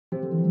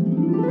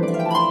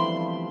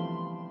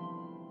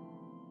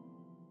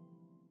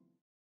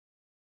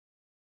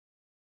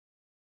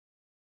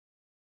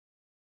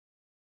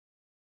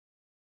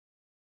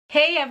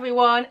Hey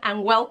everyone,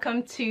 and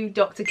welcome to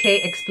Dr. K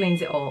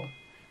Explains It All.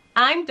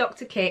 I'm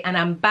Dr. K and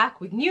I'm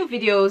back with new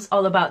videos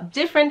all about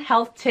different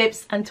health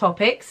tips and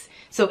topics.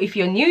 So if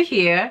you're new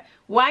here,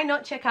 why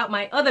not check out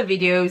my other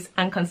videos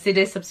and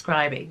consider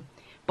subscribing.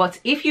 But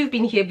if you've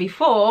been here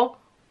before,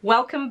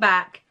 welcome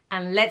back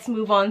and let's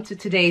move on to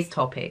today's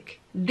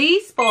topic.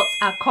 These spots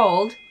are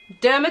called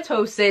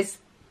Dermatosis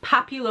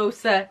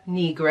Papulosa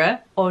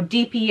Nigra, or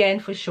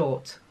DPN for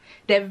short.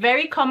 They're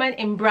very common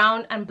in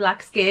brown and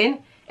black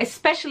skin,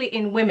 especially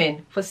in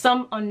women for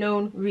some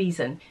unknown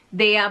reason.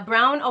 They are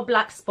brown or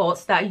black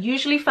spots that are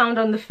usually found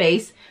on the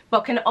face,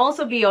 but can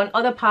also be on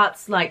other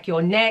parts like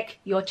your neck,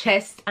 your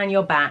chest and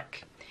your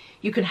back.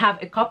 You can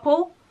have a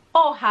couple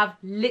or have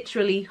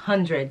literally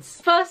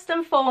hundreds. First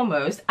and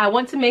foremost, I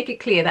want to make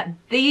it clear that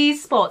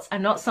these spots are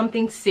not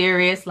something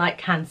serious like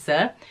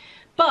cancer,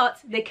 but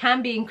they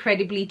can be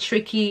incredibly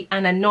tricky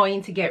and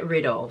annoying to get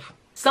rid of.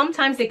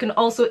 Sometimes they can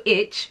also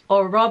itch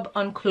or rub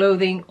on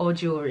clothing or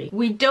jewelry.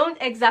 We don't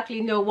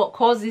exactly know what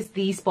causes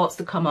these spots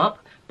to come up,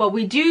 but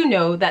we do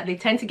know that they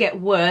tend to get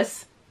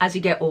worse as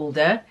you get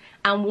older,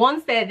 and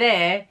once they're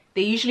there,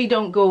 they usually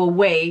don't go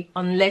away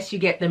unless you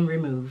get them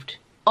removed.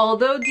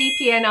 Although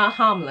DPN are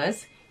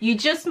harmless, you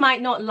just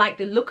might not like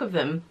the look of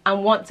them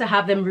and want to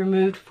have them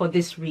removed for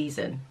this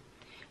reason.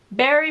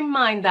 Bear in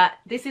mind that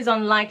this is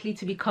unlikely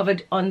to be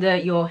covered under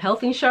your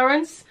health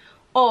insurance,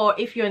 or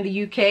if you're in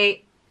the UK,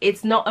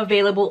 it's not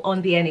available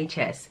on the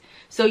NHS.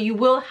 So you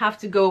will have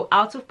to go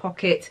out of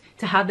pocket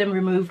to have them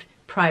removed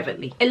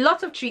privately. A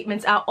lot of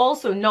treatments are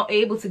also not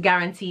able to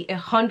guarantee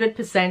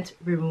 100%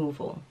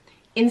 removal.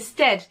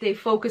 Instead, they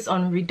focus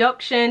on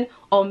reduction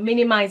or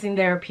minimizing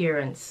their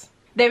appearance.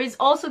 There is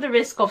also the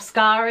risk of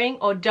scarring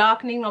or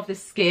darkening of the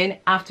skin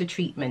after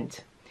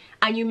treatment.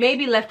 And you may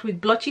be left with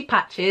blotchy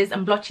patches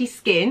and blotchy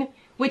skin,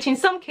 which in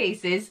some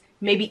cases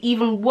may be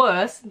even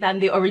worse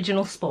than the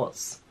original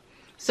spots.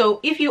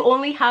 So if you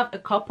only have a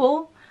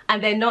couple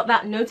and they're not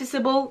that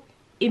noticeable,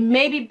 it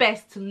may be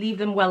best to leave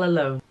them well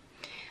alone.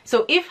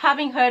 So if,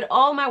 having heard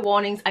all my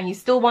warnings and you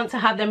still want to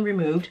have them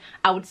removed,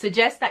 I would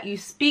suggest that you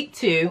speak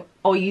to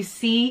or you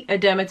see a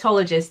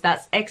dermatologist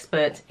that's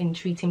expert in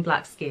treating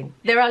black skin.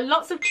 There are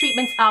lots of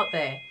treatments out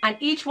there and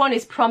each one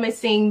is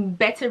promising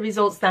better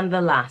results than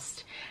the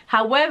last.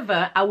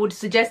 However, I would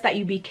suggest that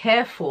you be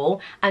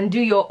careful and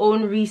do your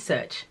own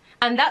research.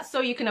 And that's so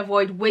you can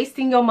avoid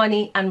wasting your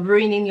money and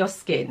ruining your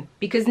skin,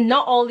 because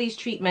not all these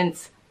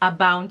treatments are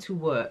bound to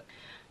work.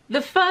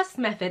 The first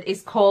method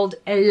is called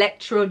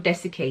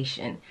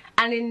electrodesiccation,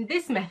 and in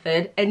this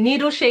method, a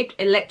needle-shaped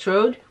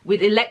electrode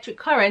with electric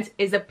current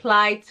is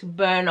applied to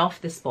burn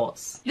off the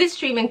spots. This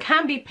treatment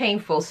can be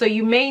painful, so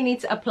you may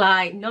need to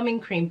apply numbing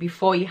cream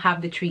before you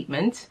have the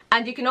treatment,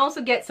 and you can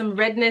also get some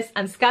redness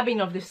and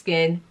scabbing of the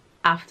skin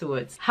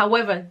afterwards.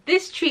 However,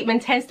 this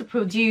treatment tends to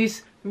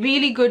produce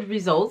really good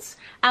results,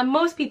 and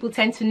most people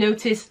tend to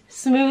notice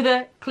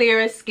smoother,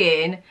 clearer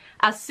skin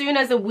as soon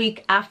as a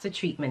week after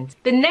treatment.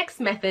 The next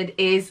method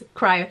is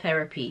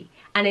cryotherapy,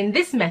 and in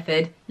this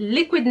method,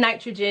 liquid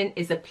nitrogen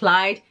is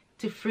applied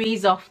to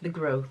freeze off the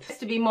growth.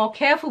 To be more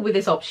careful with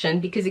this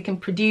option because it can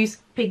produce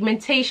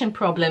pigmentation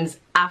problems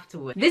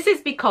afterwards. This is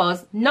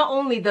because not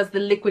only does the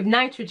liquid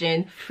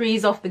nitrogen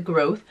freeze off the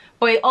growth,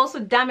 but it also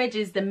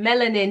damages the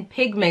melanin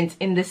pigment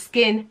in the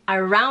skin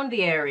around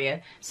the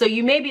area, so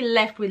you may be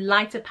left with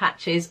lighter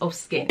patches of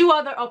skin. Two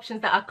other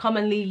options that are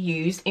commonly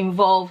used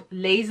involve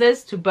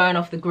lasers to burn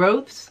off the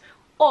growths,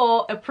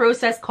 or a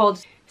process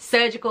called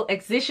surgical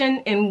excision,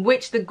 in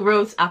which the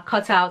growths are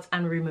cut out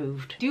and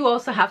removed. You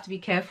also have to be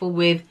careful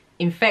with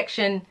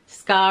infection,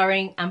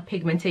 scarring and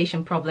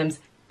pigmentation problems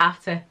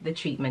after the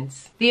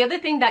treatments. The other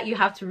thing that you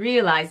have to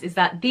realize is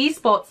that these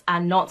spots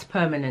are not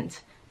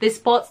permanent. The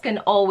spots can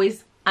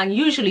always and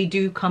usually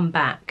do come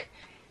back.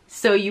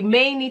 So you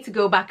may need to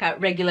go back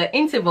at regular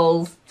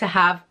intervals to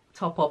have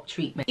top-up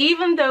treatment.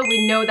 Even though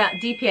we know that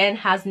DPN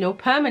has no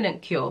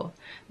permanent cure,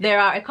 there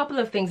are a couple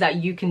of things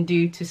that you can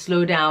do to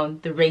slow down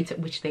the rate at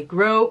which they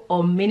grow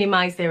or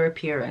minimize their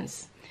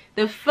appearance.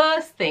 The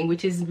first thing,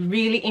 which is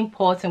really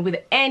important with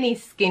any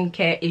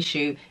skincare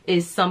issue,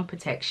 is sun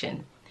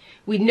protection.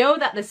 We know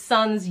that the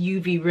sun's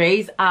UV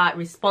rays are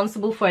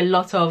responsible for a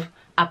lot of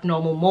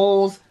abnormal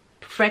moles,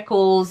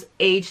 freckles,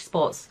 age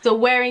spots. So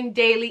wearing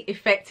daily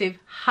effective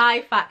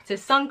high factor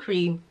sun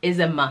cream is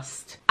a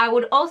must. I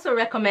would also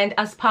recommend,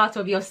 as part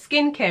of your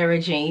skincare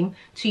regime,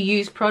 to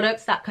use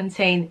products that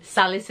contain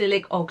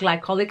salicylic or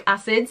glycolic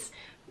acids,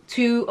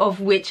 two of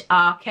which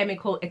are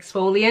chemical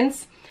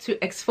exfoliants, to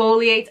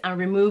exfoliate and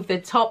remove the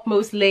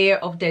topmost layer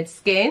of dead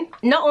skin.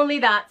 Not only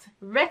that,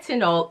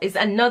 retinol is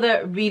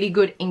another really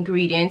good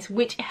ingredient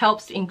which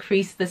helps to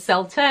increase the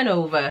cell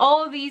turnover.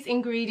 All these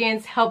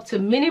ingredients help to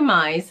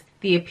minimize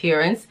the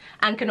appearance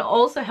and can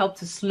also help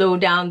to slow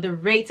down the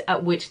rate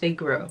at which they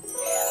grow.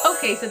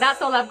 Okay, so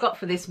that's all I've got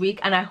for this week,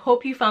 and I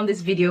hope you found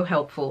this video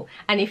helpful.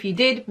 And if you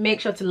did,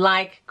 make sure to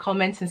like,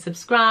 comment and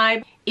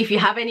subscribe. If you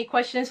have any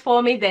questions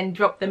for me, then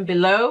drop them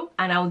below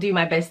and I'll do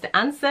my best to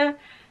answer.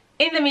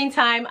 In the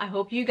meantime, I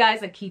hope you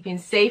guys are keeping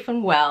safe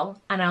and well,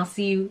 and I'll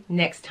see you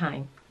next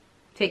time.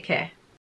 Take care.